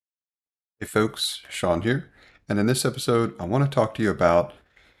Hey folks, Sean here, and in this episode, I want to talk to you about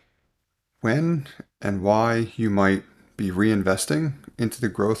when and why you might be reinvesting into the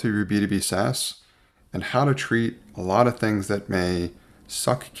growth of your B2B SaaS and how to treat a lot of things that may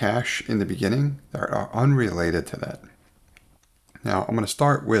suck cash in the beginning that are unrelated to that. Now, I'm going to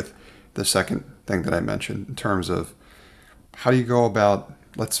start with the second thing that I mentioned in terms of how do you go about,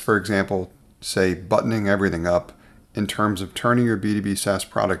 let's, for example, say buttoning everything up in terms of turning your B2B SaaS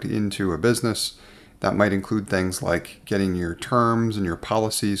product into a business. That might include things like getting your terms and your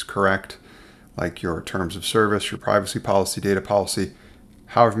policies correct, like your terms of service, your privacy policy, data policy,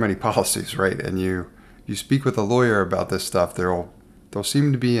 however many policies, right? And you speak with a lawyer about this stuff, there'll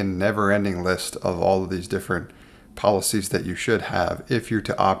seem to be a never-ending list of all of these different policies that you should have if you're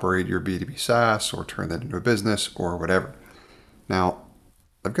to operate your B2B SaaS or turn that into a business or whatever. Now,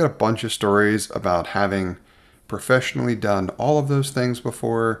 I've got a bunch of stories about having professionally done all of those things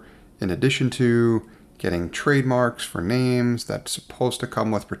before, in addition to getting trademarks for names that's supposed to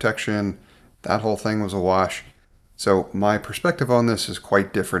come with protection. That whole thing was a wash. So my perspective on this is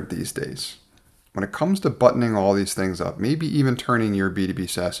quite different these days. When it comes to buttoning all these things up, maybe even turning your B2B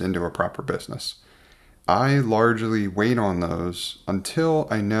SaaS into a proper business, I largely wait on those until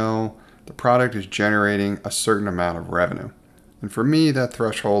I know the product is generating a certain amount of revenue. And for me, that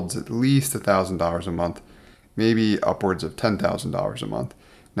threshold's at least $1,000 a month, maybe upwards of $10,000 a month.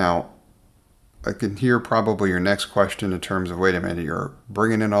 Now, I can hear probably your next question in terms of, wait a minute, you're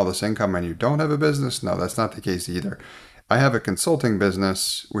bringing in all this income and you don't have a business? No, that's not the case either. I have a consulting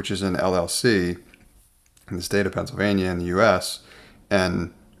business, which is an LLC in the state of Pennsylvania in the US.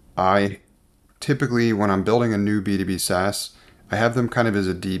 And I typically, when I'm building a new B2B SaaS, I have them kind of as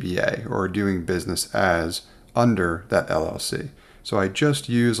a DBA or doing business as under that LLC. So I just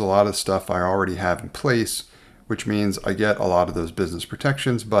use a lot of stuff I already have in place, which means I get a lot of those business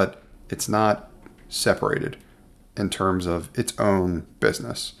protections, but it's not separated in terms of its own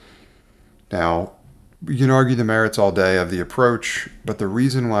business. Now, you can argue the merits all day of the approach, but the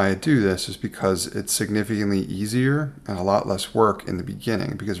reason why I do this is because it's significantly easier and a lot less work in the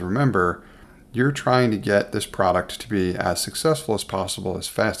beginning. Because remember, you're trying to get this product to be as successful as possible, as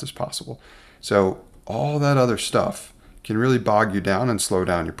fast as possible. So all that other stuff can really bog you down and slow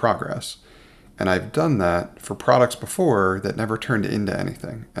down your progress. And I've done that for products before that never turned into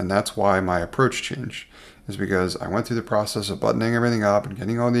anything. And that's why my approach changed, is because I went through the process of buttoning everything up and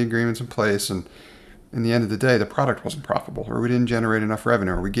getting all the agreements in place. And in the end of the day, the product wasn't profitable, or we didn't generate enough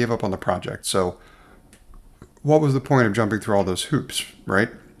revenue, or we gave up on the project. So what was the point of jumping through all those hoops, right?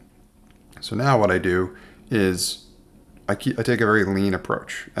 So now what I do is I take a very lean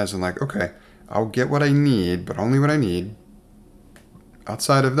approach, as in like, okay, I'll get what I need, but only what I need.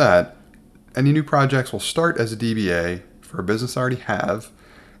 Outside of that, any new projects will start as a DBA for a business I already have.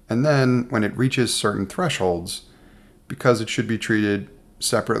 And then when it reaches certain thresholds, because it should be treated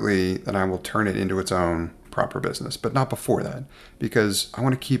separately, then I will turn it into its own proper business, but not before that, because I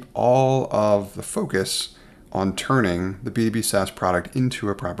want to keep all of the focus on turning the B2B SaaS product into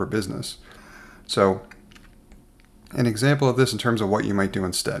a proper business. So an example of this in terms of what you might do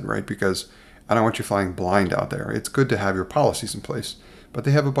instead, right? Because I don't want you flying blind out there. It's good to have your policies in place, but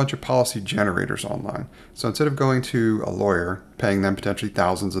they have a bunch of policy generators online. So instead of going to a lawyer, paying them potentially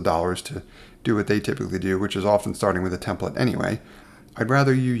thousands of dollars to do what they typically do, which is often starting with a template anyway, I'd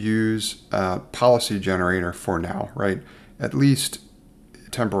rather you use a policy generator for now, right? At least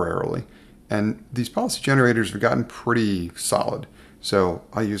temporarily. And these policy generators have gotten pretty solid. So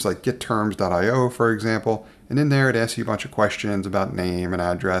I use like getterms.io, for example, and in there it asks you a bunch of questions about name and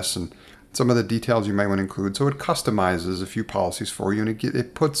address and some of the details you might want to include. So it customizes a few policies for you, and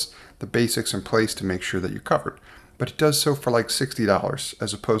it puts the basics in place to make sure that you're covered. But it does so for like $60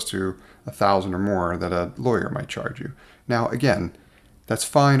 as opposed to $1,000 or more that a lawyer might charge you. Now, again, that's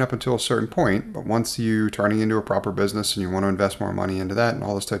fine up until a certain point, but once you turning into a proper business and you want to invest more money into that and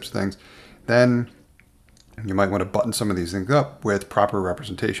all those types of things, then you might want to button some of these things up with proper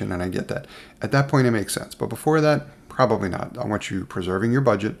representation, and I get that. At that point, it makes sense. But before that, probably not. I want you preserving your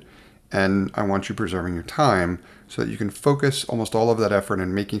budget, and I want you preserving your time so that you can focus almost all of that effort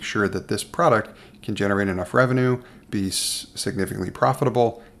in making sure that this product can generate enough revenue, be significantly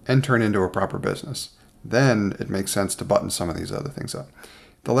profitable, and turn into a proper business. Then it makes sense to button some of these other things up.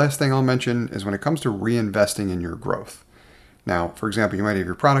 The last thing I'll mention is when it comes to reinvesting in your growth. Now, for example, you might have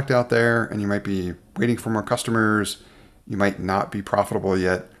your product out there and you might be waiting for more customers. You might not be profitable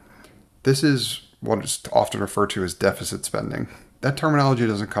yet. This is what is often referred to as deficit spending. That terminology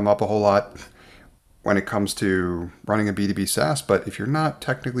doesn't come up a whole lot when it comes to running a B2B SaaS, but if you're not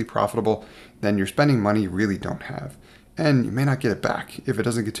technically profitable, then you're spending money you really don't have. and you may not get it back if it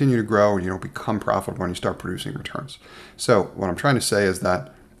doesn't continue to grow and you don't become profitable when you start producing returns. So what I'm trying to say is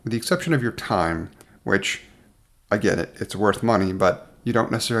that with the exception of your time, which I get it, it's worth money, but you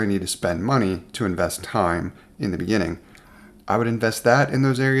don't necessarily need to spend money to invest time in the beginning. I would invest that in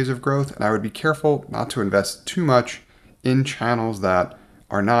those areas of growth, and I would be careful not to invest too much in channels that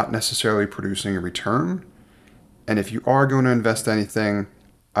are not necessarily producing a return. And if you are going to invest anything,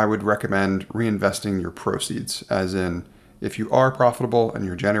 I would recommend reinvesting your proceeds, as in if you are profitable and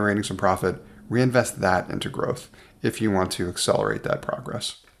you're generating some profit, reinvest that into growth if you want to accelerate that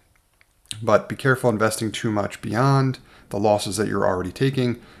progress. But be careful investing too much beyond the losses that you're already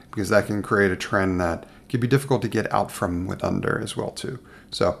taking, because that can create a trend that can be difficult to get out from with under as well too.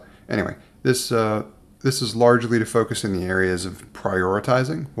 So anyway, this is largely to focus in the areas of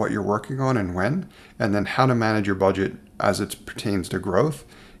prioritizing what you're working on and when, and then how to manage your budget as it pertains to growth,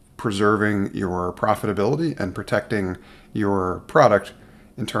 preserving your profitability and protecting your product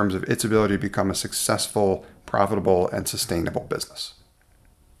in terms of its ability to become a successful, profitable, and sustainable business.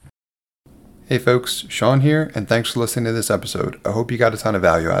 Hey folks, Sean here, and thanks for listening to this episode. I hope you got a ton of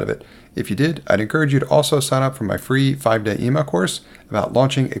value out of it. If you did, I'd encourage you to also sign up for my free 5-day email course about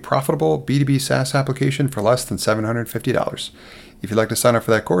launching a profitable B2B SaaS application for less than $750. If you'd like to sign up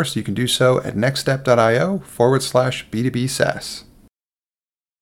for that course, you can do so at nextstep.io/B2B SaaS.